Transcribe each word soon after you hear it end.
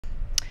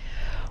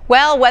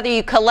Well, whether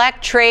you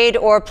collect, trade,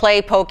 or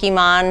play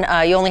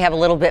Pokemon, you only have a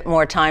little bit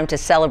more time to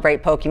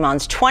celebrate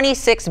Pokemon's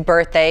 26th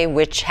birthday,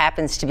 which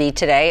happens to be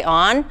today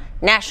on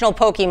National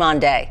Pokémon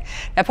Day.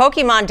 Now,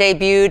 Pokemon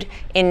debuted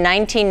in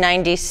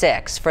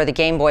 1996 for the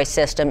Game Boy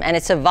system, and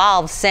it's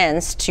evolved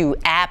since to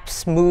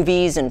apps,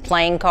 movies, and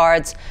playing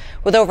cards.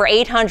 With over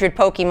 800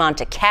 Pokemon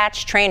to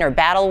catch, train, or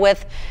battle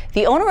with,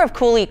 the owner of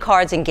Cooley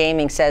Cards and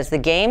Gaming says the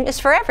game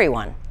is for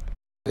everyone.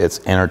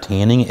 It's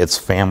entertaining, it's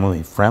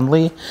family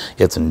friendly,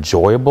 it's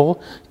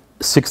enjoyable.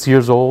 6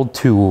 years old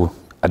to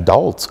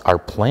adults are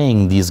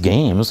playing these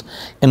games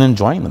and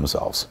enjoying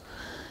themselves.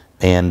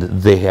 And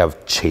they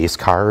have chase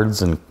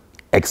cards and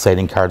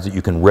exciting cards that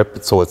you can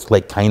rip, so it's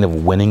like kind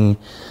of winning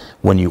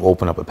when you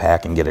open up a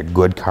pack and get a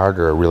good card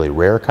or a really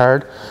rare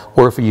card,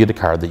 or if you get a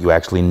card that you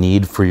actually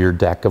need for your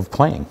deck of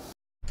playing.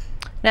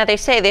 Now, they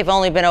say they've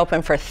only been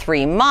open for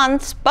 3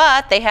 months,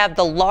 but they have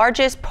the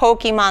largest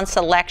Pokemon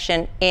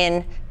selection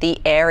in the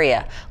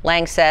area.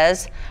 Lang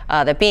says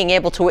that being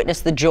able to witness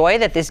the joy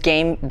that this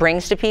game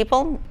brings to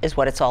people is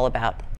what it's all about.